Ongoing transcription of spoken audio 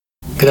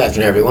Good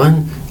afternoon,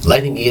 everyone.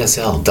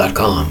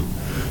 LightningESL.com.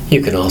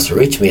 You can also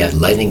reach me at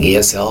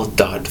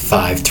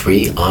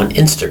lightningesl.53 on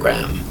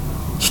Instagram.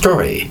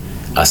 Story: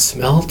 A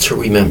Smell to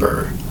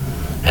Remember.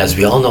 As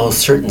we all know,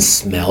 certain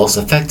smells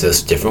affect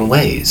us different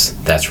ways.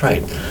 That's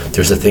right.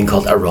 There's a thing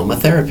called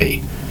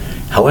aromatherapy.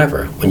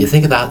 However, when you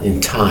think about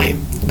in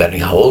time,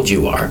 depending how old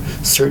you are,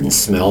 certain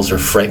smells or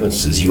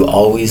fragrances you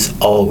always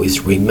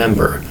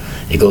remember.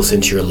 It goes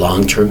into your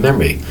long-term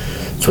memory.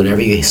 So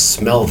whenever you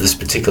smell this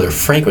particular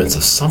fragrance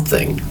of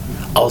something,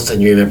 all of a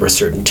sudden you remember a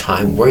certain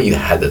time where you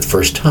had it the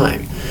first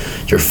time.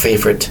 Your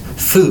favorite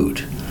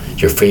food,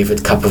 your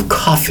favorite cup of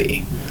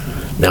coffee.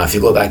 Now, if you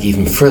go back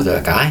even further,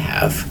 like I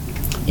have,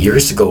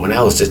 years ago when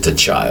I was just a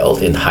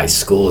child in high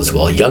school, as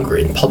well younger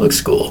in public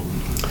school,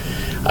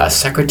 a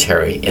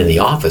secretary in the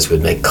office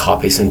would make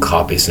copies and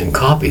copies and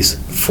copies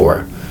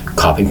for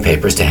copying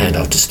papers to hand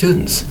out to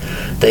students.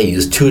 They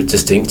used two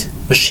distinct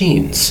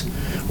machines.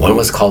 One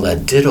was called a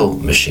Ditto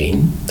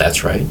machine,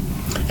 that's right,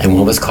 and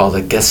one was called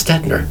a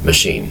Gestetner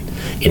machine.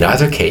 In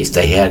either case,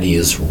 they had to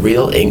use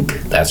real ink,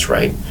 that's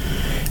right,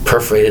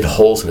 perforated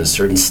holes in a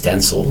certain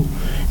stencil,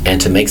 and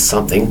to make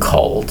something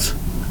called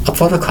a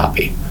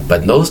photocopy.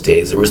 But in those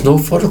days, there was no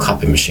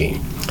photocopy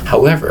machine.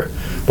 However,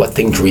 what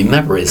thing to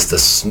remember is the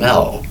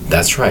smell.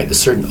 That's right, a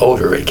certain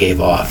odor it gave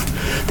off.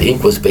 The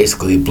ink was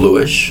basically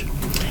bluish,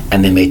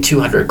 and they made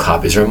 200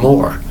 copies or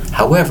more.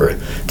 However,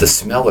 the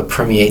smell would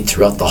permeate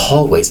throughout the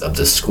hallways of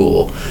the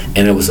school,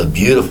 and it was a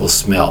beautiful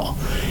smell.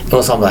 It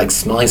was almost like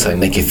smelling something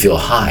make you feel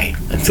high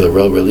and feel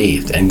real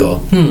relieved and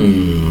go,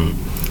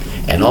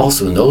 And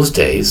also in those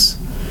days,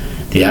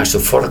 the actual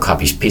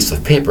photocopy piece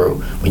of paper,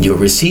 when you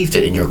received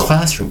it in your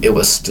classroom, it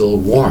was still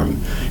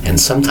warm, and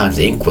sometimes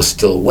the ink was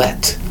still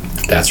wet.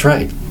 That's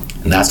right,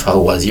 and that's how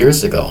it was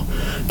years ago.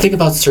 Think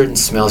about certain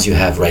smells you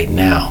have right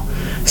now.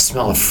 The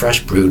smell of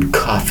fresh brewed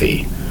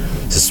coffee,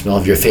 the smell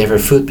of your favorite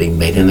food being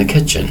made in the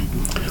kitchen,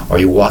 or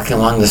you're walking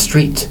along the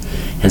street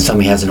and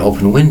somebody has an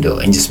open window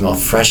and you smell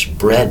fresh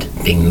bread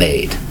being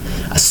made.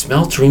 A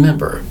smell to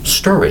remember.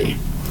 Story.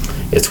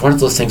 It's one of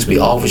those things we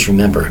always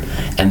remember.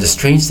 And the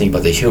strange thing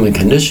about the human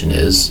condition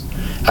is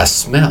a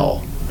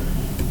smell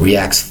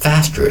reacts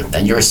faster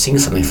than you're seeing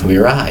something from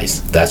your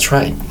eyes. That's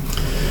right.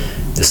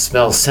 The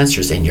smell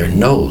sensors in your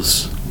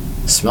nose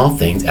smell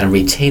things and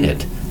retain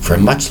it for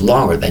much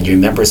longer than you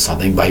remember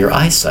something by your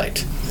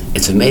eyesight.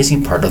 It's an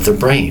amazing part of the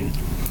brain.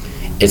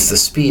 It's the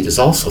speed is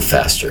also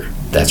faster.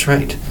 That's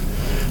right.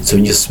 So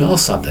when you smell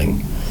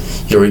something,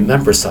 you'll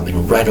remember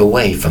something right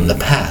away from the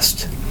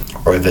past.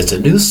 Or if it's a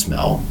new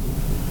smell,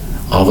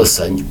 all of a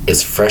sudden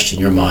it's fresh in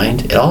your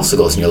mind. It also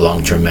goes in your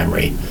long-term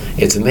memory.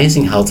 It's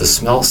amazing how the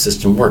smell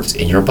system works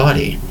in your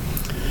body.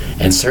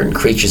 And certain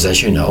creatures,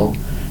 as you know,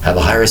 have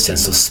a higher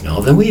sense of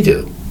smell than we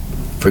do.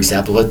 For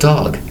example, a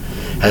dog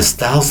has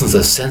thousands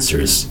of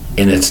sensors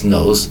in its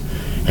nose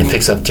and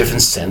picks up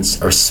different scents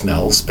or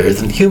smells better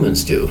than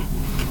humans do.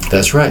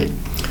 That's right,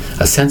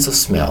 a sense of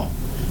smell.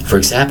 For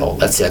example,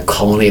 let's say a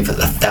colony of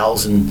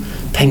 1,000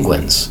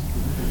 penguins,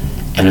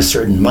 and a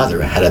certain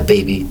mother had a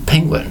baby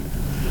penguin.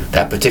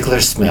 That particular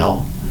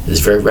smell is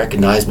very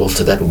recognizable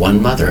to that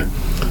one mother.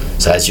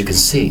 So as you can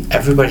see,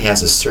 everybody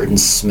has a certain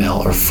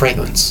smell or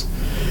fragrance.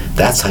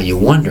 That's how you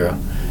wonder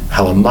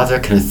how a mother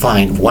can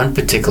find one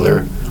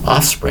particular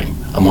offspring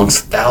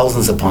amongst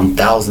thousands upon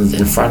thousands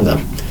in front of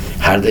them.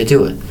 How do they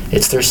do it?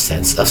 It's their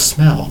sense of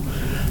smell.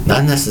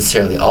 Not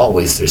necessarily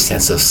always their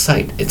sense of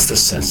sight. It's the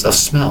sense of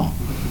smell.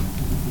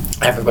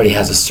 Everybody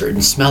has a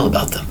certain smell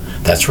about them.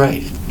 That's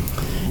right.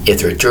 If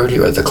they're dirty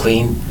or they're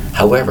clean.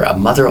 However, a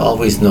mother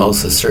always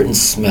knows a certain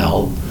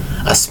smell,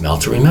 a smell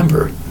to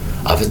remember,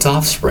 of its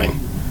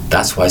offspring.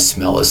 That's why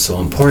smell is so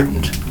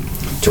important.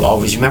 To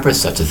always remember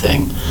such a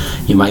thing.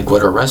 You might go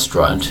to a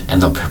restaurant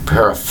and they'll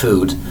prepare a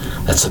food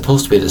that's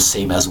supposed to be the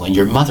same as when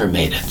your mother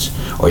made it,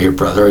 or your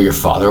brother or your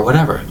father or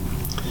whatever.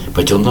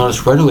 But you'll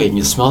notice right away when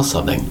you smell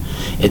something,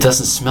 it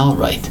doesn't smell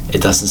right.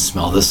 It doesn't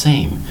smell the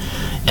same.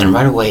 And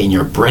right away in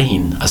your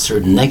brain, a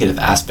certain negative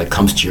aspect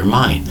comes to your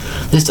mind.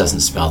 This doesn't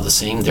smell the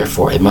same,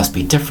 therefore it must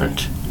be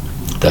different.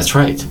 That's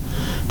right.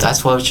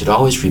 That's why we should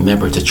always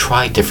remember to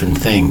try different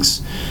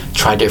things,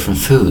 try different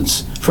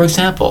foods. For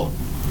example,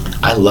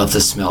 I love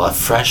the smell of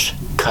fresh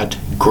cut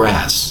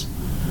grass.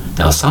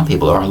 Now some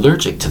people are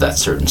allergic to that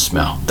certain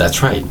smell.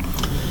 That's right.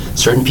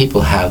 Certain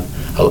people have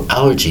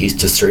allergies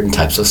to certain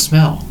types of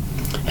smell.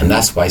 And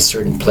that's why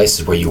certain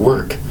places where you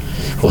work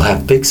will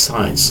have big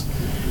signs.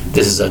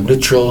 This is a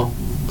neutral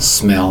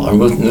smell or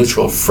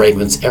neutral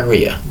fragrance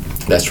area.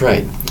 That's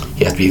right.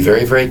 You have to be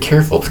very, very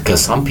careful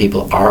because some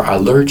people are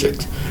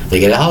allergic. They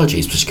get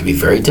allergies, which can be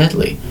very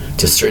deadly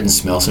to certain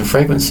smells and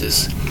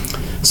fragrances.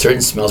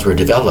 Certain smells were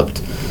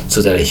developed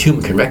so that a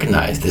human can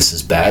recognize this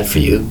is bad for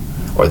you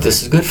or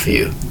this is good for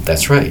you.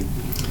 That's right.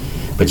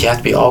 But you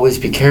have to always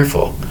be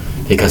careful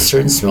because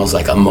certain smells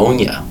like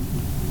ammonia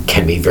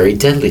can be very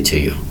deadly to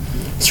you.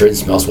 Certain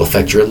smells will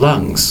affect your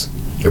lungs,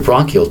 your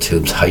bronchial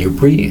tubes, how you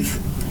breathe,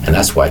 and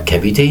that's why it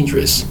can be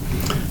dangerous.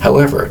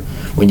 However,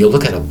 when you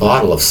look at a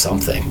bottle of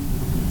something,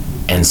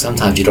 and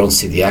sometimes you don't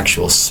see the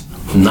actual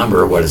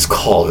number what it's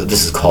called, or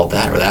this is called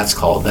that, or that's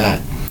called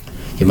that.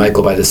 You might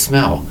go by the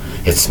smell.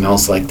 It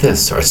smells like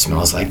this, or it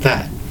smells like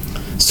that.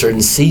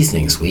 Certain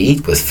seasonings we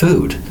eat with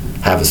food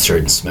have a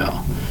certain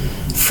smell.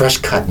 Fresh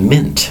cut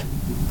mint,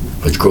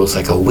 which grows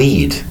like a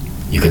weed,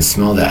 you can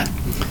smell that.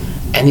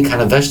 Any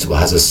kind of vegetable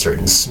has a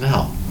certain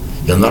smell.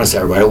 You'll notice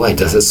that right away.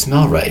 Does it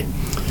smell right?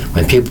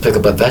 When people pick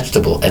up a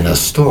vegetable in a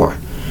store,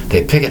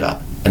 they pick it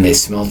up and they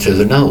smell it through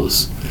their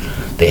nose.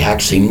 They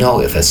actually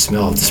know if a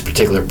smell of this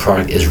particular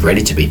product is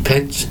ready to be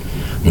picked,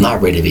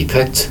 not ready to be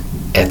picked,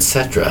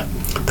 etc.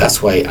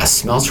 That's why a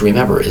smell to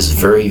remember is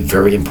very,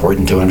 very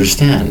important to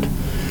understand.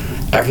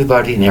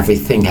 Everybody and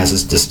everything has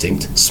its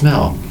distinct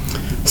smell.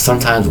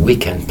 Sometimes we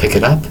can pick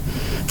it up,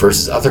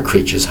 versus other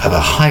creatures have a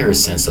higher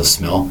sense of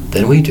smell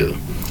than we do.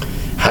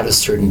 How do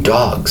certain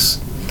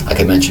dogs, like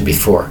I mentioned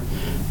before,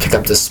 pick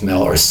up the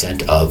smell or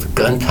scent of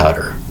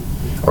gunpowder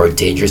or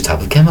dangerous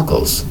type of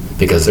chemicals?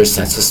 Because their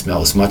sense of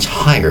smell is much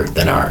higher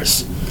than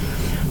ours.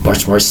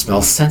 Much more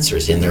smell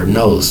sensors in their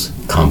nose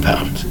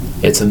compound.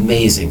 It's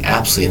amazing,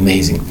 absolutely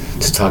amazing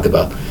to talk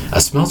about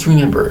a smell to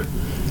remember.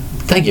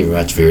 Thank you very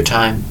much for your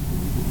time.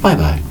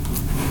 Bye-bye.